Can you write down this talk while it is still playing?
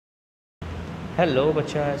Hello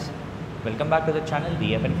bachas, welcome back to the channel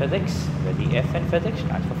the F in Physics, where the F in Physics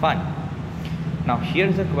stands for fun. Now here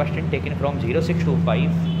is a question taken from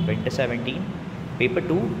 0625 winter 17 paper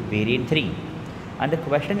 2 variant 3, and the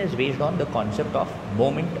question is based on the concept of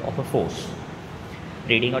moment of a force.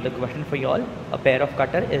 Reading out the question for you all: a pair of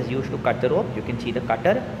cutter is used to cut the rope. You can see the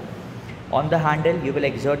cutter. On the handle you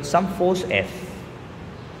will exert some force F,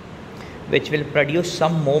 which will produce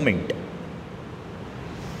some moment,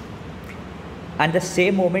 and the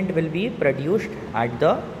same moment will be produced at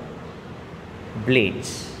the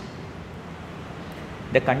blades.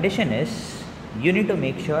 The condition is you need to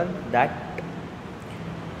make sure that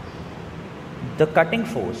the cutting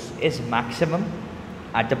force is maximum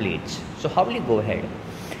at the blades. So how will you go ahead?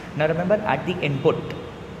 Now remember, at the input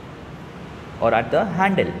or at the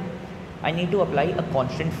handle, I need to apply a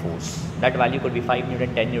constant force. That value could be 5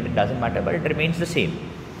 Newton, 10 Newton, doesn't matter, but it remains the same.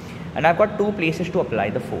 And I've got two places to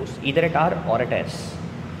apply the force, either at R or at S.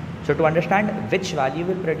 So to understand which value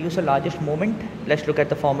will produce the largest moment, let's look at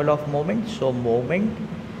the formula of moment. So moment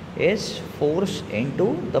is force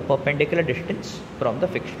into the perpendicular distance from the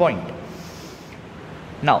fixed point.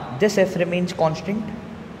 Now this F remains constant.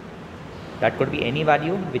 That could be any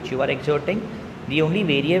value which you are exerting. The only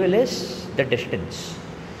variable is the distance.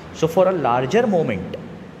 So for a larger moment,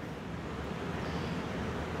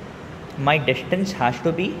 my distance has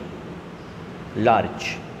to be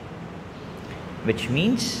large, which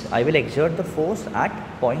means I will exert the force at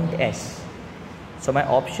point S. So my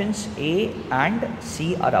options A and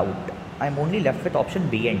C are out. I am only left with option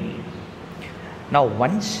B and D. Now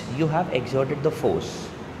once you have exerted the force,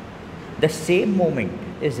 the same moment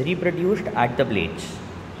is reproduced at the blades.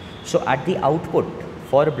 So at the output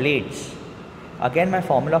for blades, again my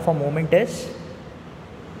formula for moment is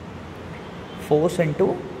force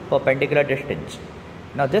into perpendicular distance.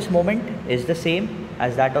 Now this moment is the same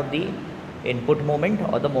as that of the input moment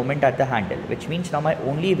or the moment at the handle, which means now my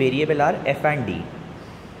only variable are F and D.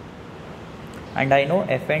 And I know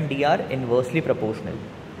F and D are inversely proportional,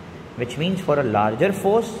 which means for a larger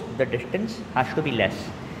force, the distance has to be less,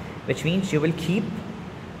 which means you will keep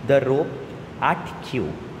the rope at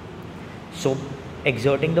Q. So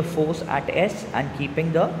exerting the force at S and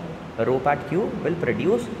keeping the rope at Q will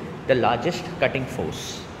produce the largest cutting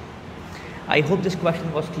force. I hope this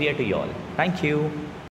question was clear to you all. Thank you.